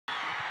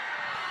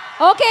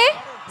Okay,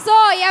 so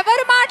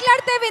ఎవరు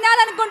మాట్లాడితే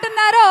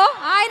వినాలనుకుంటున్నారో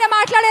ఆయన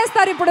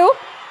మాట్లాడేస్తారు ఇప్పుడు.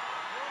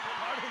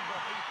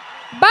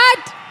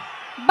 But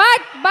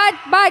but but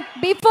but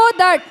before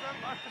that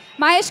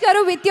Mahesh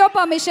గారు, విత్ యువర్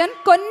పర్మిషన్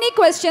కొన్ని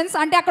క్వశ్చన్స్,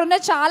 అంటే అక్కడ ఉన్న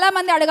చాలా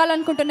మంది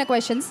అడగాలనుకుంటున్న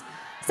క్వశ్చన్స్.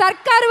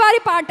 సర్కారు వారి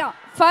పాట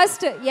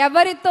ఫస్ట్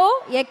ఎవరితో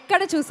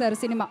ఎక్కడ చూసారు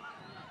సినిమా?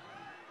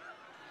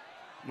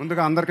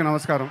 ముందుగా అందరికీ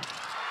నమస్కారం.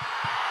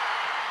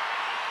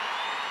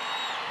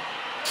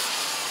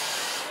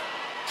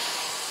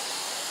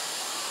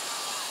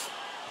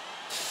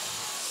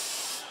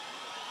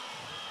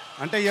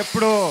 అంటే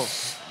ఎప్పుడో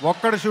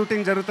ఒక్కడ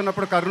షూటింగ్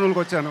జరుగుతున్నప్పుడు కర్నూలుకి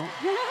వచ్చాను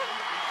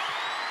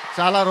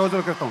చాలా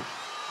రోజుల క్రితం.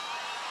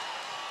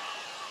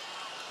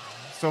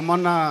 సో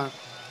మొన్న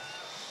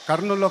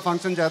కర్నూలులో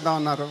ఫంక్షన్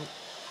చేద్దామన్నారు,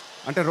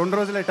 అంటే 2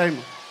 రోజులే టైం.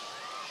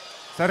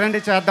 సరే అండి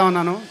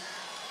చేద్దామన్నాను.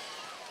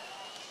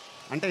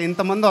 అంటే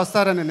ఇంతమంది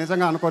వస్తారని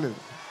నిజంగా అనుకోలేదు.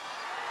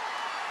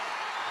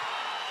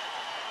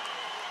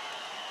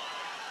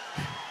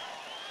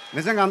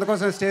 నిజంగా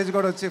అందుకోసం స్టేజ్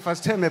కూడా వచ్చి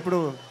ఫస్ట్ టైం ఎప్పుడు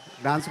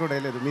డాన్స్ కూడా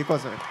వేయలేదు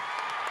మీకోసమే.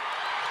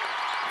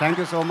 Thank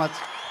you so much.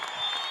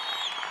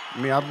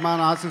 మీ అభిమాన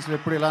ఆశీస్సులు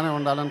ఎప్పుడు ఇలానే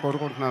ఉండాలని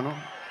కోరుకుంటున్నాను.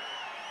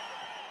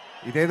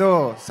 ఇదేదో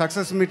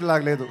సక్సెస్ మీట్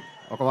లాగా లేదు,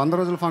 ఒక 100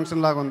 రోజుల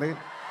ఫంక్షన్ లాగా ఉంది.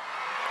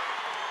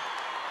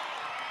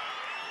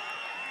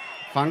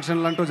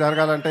 ఫంక్షన్లు అంటూ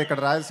జరగాలంటే ఇక్కడ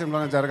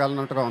రాయలసీమలోనే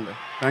జరగాలన్నట్టుగా ఉంది.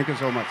 Thank you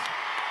so much.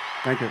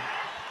 Thank you.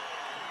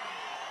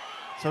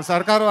 So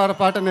సర్కారు వారి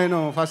పాట నేను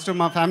ఫస్ట్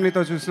మా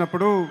ఫ్యామిలీతో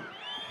చూసినప్పుడు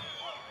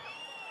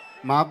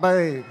మా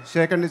అబ్బాయి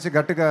షేక్ నుంచి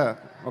గట్టిగా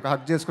ఒక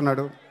హగ్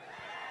చేసుకున్నాడు.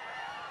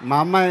 మా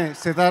అమ్మాయి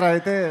సితారా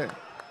అయితే,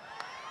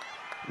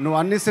 నువ్వు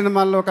అన్ని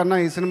సినిమాల్లో కన్నా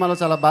ఈ సినిమాలో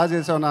చాలా బాగా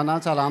చేసావు నాన్న,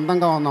 చాలా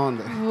అందంగా ఉన్నావు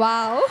అంది.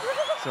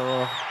 సో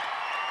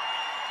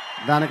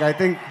దానికి I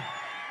think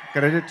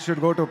credit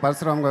should go to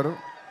Parashuram గారు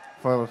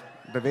for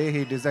the way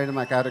he design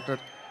my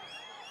character.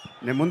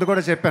 నేను ముందు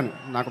కూడా చెప్పాను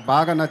నాకు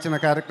బాగా నచ్చిన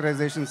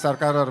క్యారెక్టరైజేషన్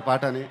సర్కారు వారి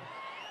పాట అని.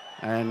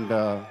 అండ్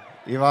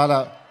ఇవాళ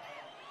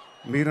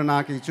మీరు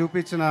నాకు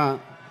చూపించిన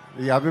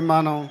ఈ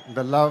అభిమానం,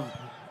 ద లవ్,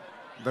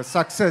 ద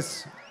సక్సెస్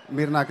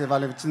మీరు నాకు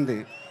ఇవాళ ఇచ్చింది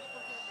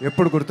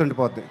ఎప్పుడు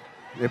గుర్తుండిపోద్ది,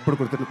 ఎప్పుడు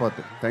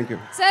గుర్తుండిపోద్ది. Thank you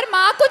sir.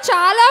 మాకు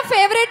చాలా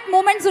ఫేవరెట్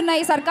మూమెంట్స్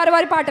ఉన్నాయి సర్కారు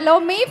వారి పాటలో.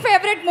 మీ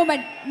favourite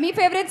moment, me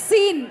favourite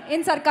scene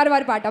in సర్కారు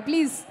వారి పాట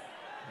ప్లీజ్.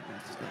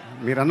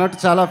 మీరు అన్నట్టు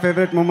చాలా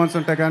ఫేవరెట్ మూమెంట్స్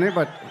ఉంటాయి కానీ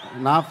బట్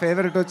నా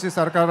ఫేవరెట్ వచ్చి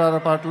సర్కారు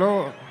వారి పాటలో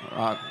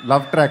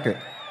లవ్ ట్రాకే.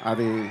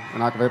 అది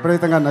నాకు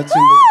విపరీతంగా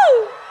నచ్చింది.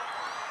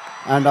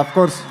 And of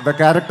course the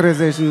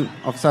characterisation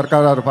of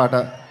సర్కారు వారి పాట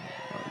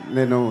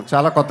నేను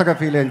చాలా కొత్తగా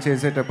ఫీల్ అయ్యాను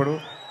చేసేటప్పుడు.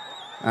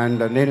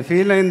 అండ్ నేను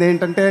ఫీల్ అయింది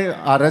ఏంటంటే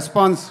ఆ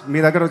రెస్పాన్స్ మీ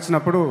దగ్గర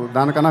వచ్చినప్పుడు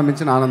దానికన్నా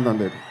మించిన ఆనందం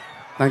లేదు.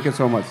 Thank you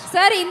so much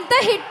sir. ఇంత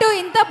హిట్,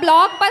 ఇంత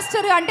బ్లాక్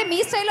బస్టర్ అంటే మీ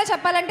స్టైల్లో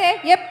చెప్పాలంటే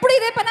ఎప్పుడు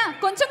ఇదే పనా?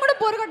 కొంచెం కూడా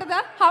bore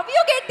కొట్టదా? How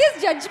you get this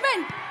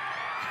judgement?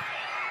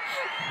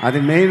 అది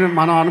మెయిన్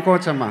మనం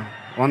అనుకోవచ్చమ్మా,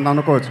 100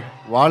 అనుకోవచ్చు,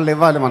 వాళ్ళు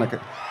ఇవ్వాలి మనకి.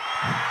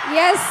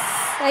 Yes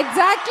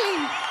exactly.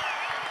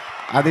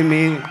 అది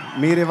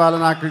మీరు ఇవాళ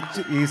నాకు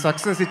ఈ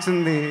సక్సెస్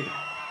ఇచ్చింది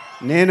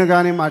నేను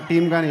కానీ మా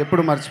టీం కానీ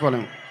ఎప్పుడు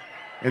మర్చిపోలేము.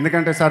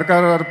 ఎందుకంటే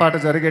సర్కారు వారి పాట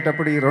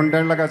జరిగేటప్పుడు ఈ 2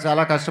 ఏళ్లుగా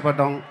చాలా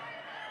కష్టపడ్డాం.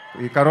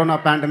 ఈ కరోనా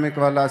పాండమిక్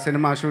వల్ల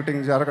సినిమా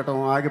షూటింగ్ జరగటం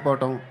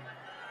ఆగిపోవటం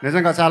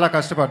నిజంగా చాలా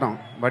కష్టపడ్డాం.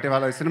 బట్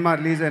ఇవాళ ఈ సినిమా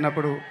రిలీజ్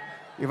అయినప్పుడు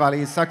ఇవాళ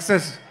ఈ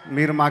సక్సెస్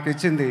మీరు మాకు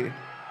ఇచ్చింది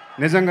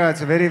నిజంగా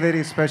it's very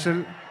very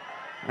special.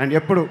 And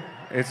ఎప్పుడు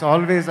it's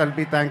always I'll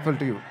be thankful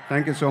to you.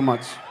 Thank you so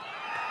much.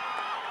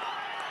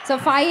 So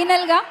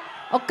ఫైనల్గా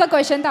ఒక్క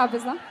క్వశ్చన్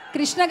ఆపిస్తాం.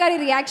 కృష్ణ గారి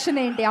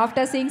రియాక్షన్ ఏంటి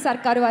ఆఫ్టర్ సీయింగ్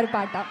సర్కారు వారి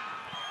పాట?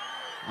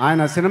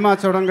 ఆయన సినిమా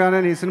చూడంగానే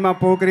ఈ సినిమా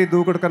పోకిరి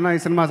దూకుడు కన్నా ఈ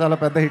సినిమా చాలా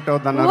పెద్ద హిట్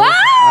అవుద్ది అన్నారు.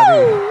 అది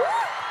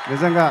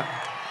నిజంగా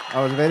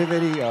I was very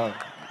very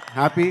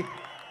happy.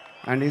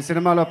 And ఈ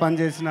సినిమాలో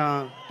పనిచేసిన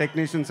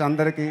టెక్నీషియన్స్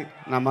అందరికీ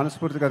నా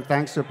మనస్ఫూర్తిగా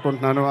థ్యాంక్స్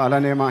చెప్పుకుంటున్నాను.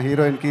 అలానే మా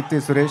హీరోయిన్ కీర్తి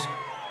సురేష్,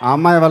 ఆ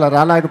అమ్మాయి వల్ల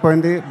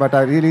రాలేకపోయింది but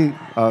I really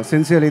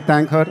sincerely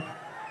thank her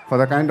for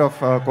the kind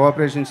of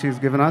cooperation she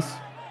is given us.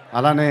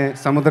 అలానే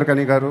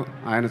సముద్రకని గారు,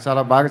 ఆయన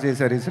చాలా బాగా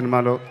చేశారు ఈ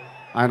సినిమాలో,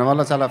 ఆయన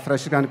వల్ల చాలా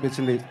ఫ్రెష్గా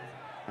అనిపించింది.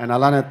 అండ్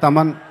అలానే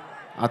తమన్,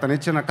 అతను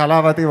ఇచ్చిన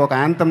కళావతి ఒక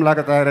యాంథమ్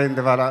లాగా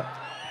తయారైంది ఇవాళ.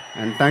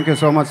 And thank you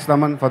so much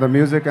Thaman for the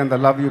music and the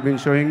love you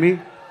been showing me.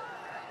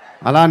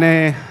 అలానే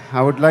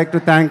I would like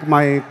to thank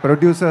my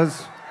producers,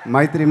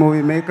 Mythri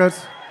movie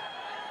makers.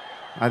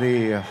 అది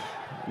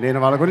నేను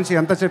వాళ్ళ గురించి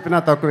ఎంత చెప్పినా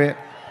తక్కువే.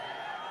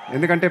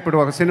 ఎందుకంటే ఇప్పుడు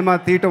ఒక సినిమా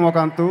తీయటం ఒక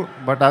అంతు,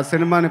 బట్ ఆ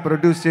సినిమాని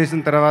ప్రొడ్యూస్ చేసిన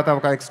తర్వాత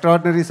ఒక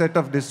ఎక్స్ట్రాడినరీ సెట్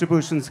ఆఫ్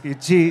డిస్ట్రిబ్యూషన్స్కి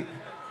ఇచ్చి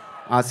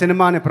ఆ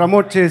సినిమాని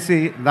ప్రమోట్ చేసి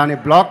దాన్ని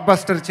బ్లాక్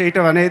బస్టర్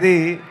చేయటం అనేది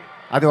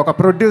అది ఒక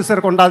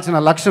ప్రొడ్యూసర్కి ఉండాల్సిన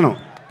లక్షణం.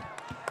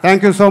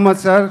 Thank you so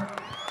much sir.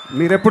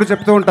 మీరు ఎప్పుడు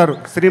చెప్తూ ఉంటారు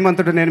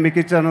శ్రీమంతుడు నేను మీకు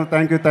ఇచ్చాను,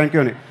 థ్యాంక్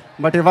యూ అని.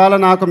 బట్ ఇవాళ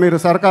నాకు మీరు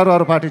సర్కారు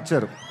వారి పాట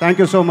ఇచ్చారు. Thank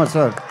you so much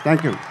sir.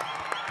 Thank you.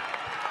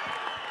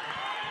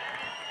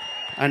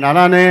 And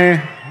అలానే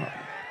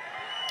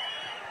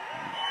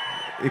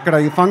ఇక్కడ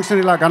ఈ ఫంక్షన్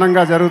ఇలా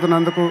ఘనంగా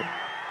జరుగుతున్నందుకు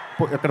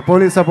ఇక్కడ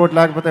పోలీస్ సపోర్ట్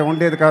లేకపోతే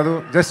ఉండేది కాదు.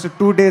 జస్ట్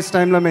 2 days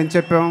టైంలో మేము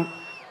చెప్పాం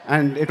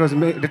and it was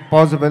made it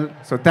possible.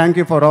 So thank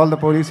you for all the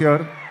police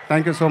here.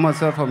 Thank you so much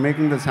sir for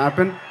making this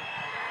happen.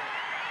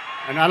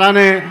 And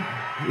అలానే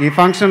ఈ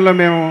ఫంక్షన్లో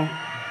మేము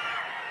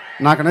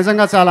నాకు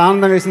నిజంగా చాలా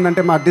ఆనందం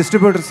వేసిందంటే మా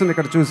డిస్ట్రిబ్యూటర్స్ని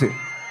ఇక్కడ చూసి.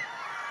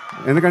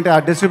 ఎందుకంటే ఆ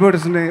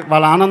డిస్ట్రిబ్యూటర్స్ని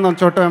వాళ్ళ ఆనందం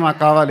చూడటమే మాకు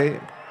కావాలి.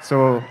 సో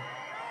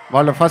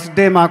వాళ్ళు ఫస్ట్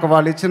డే మాకు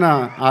వాళ్ళు ఇచ్చిన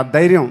ఆ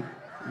ధైర్యం,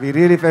 వి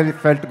రియలీ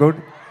ఫెల్ట్ గుడ్.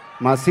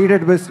 మా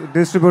సీడెడ్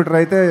డిస్ట్రిబ్యూటర్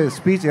అయితే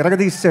స్పీచ్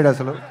ఎరగదీసాడు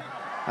అసలు.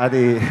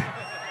 అది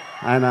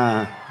ఆయన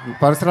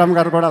పరశురామ్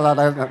గారు కూడా అలా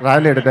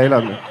రాయలేడు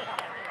dialogue.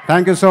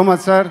 Thank you so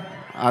much sir.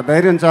 ఆ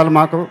ధైర్యం చాలు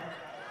మాకు.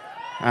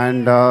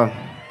 అండ్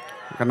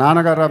ఇక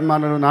నాన్నగారు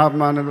అభిమానులు, నా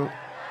అభిమానులు,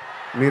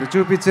 మీరు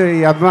చూపించే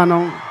ఈ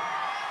అభిమానం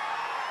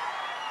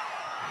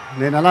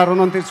నేను ఎలా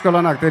రుణం తీర్చుకోవాలో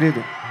నాకు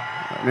తెలియదు.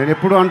 నేను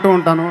ఎప్పుడూ అంటూ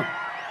ఉంటాను,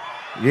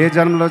 ఏ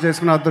జన్మలో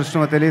చేసుకున్న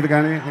అదృష్టమో తెలియదు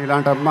కానీ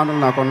ఇలాంటి అభిమానులు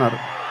నాకు ఉన్నారు.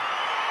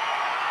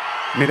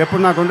 మీరు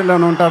ఎప్పుడు నా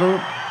గుండెలోనే ఉంటారు.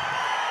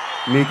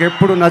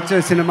 మీకెప్పుడు నచ్చే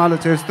సినిమాలు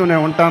చేస్తూనే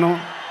ఉంటాను.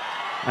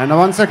 అండ్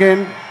వన్స్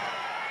అగైన్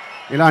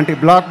ఇలాంటి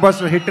బ్లాక్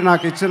బస్టర్ హిట్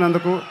నాకు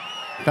ఇచ్చినందుకు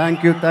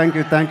thank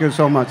you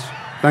so much.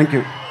 Thank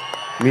you.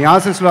 మీ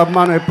ఆశీస్సులు,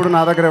 అభిమానం ఎప్పుడు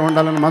నా దగ్గరే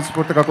ఉండాలని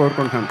మనస్ఫూర్తిగా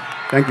కోరుకుంటున్నాను.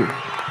 Thank you.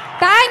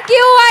 Thank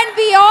you, and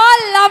we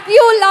all love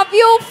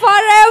you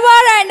forever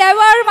and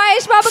ever,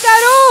 Mahesh Babu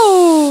garu.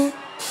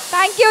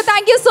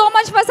 Thank you so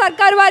much for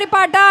Sarkaru Vaari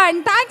Paata, and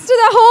thanks to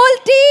the whole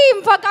team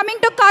for coming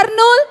to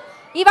Kurnool.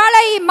 ఇవాళ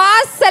ఈ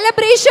mass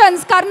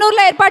celebrations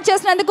కర్నూలులో ఏర్పాటు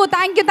చేసినందుకు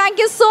thank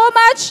you so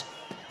much.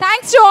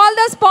 Thanks to all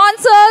the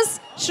sponsors,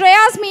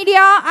 Shreyas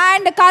media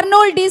and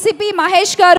Kurnool DCP Mahesh గారు.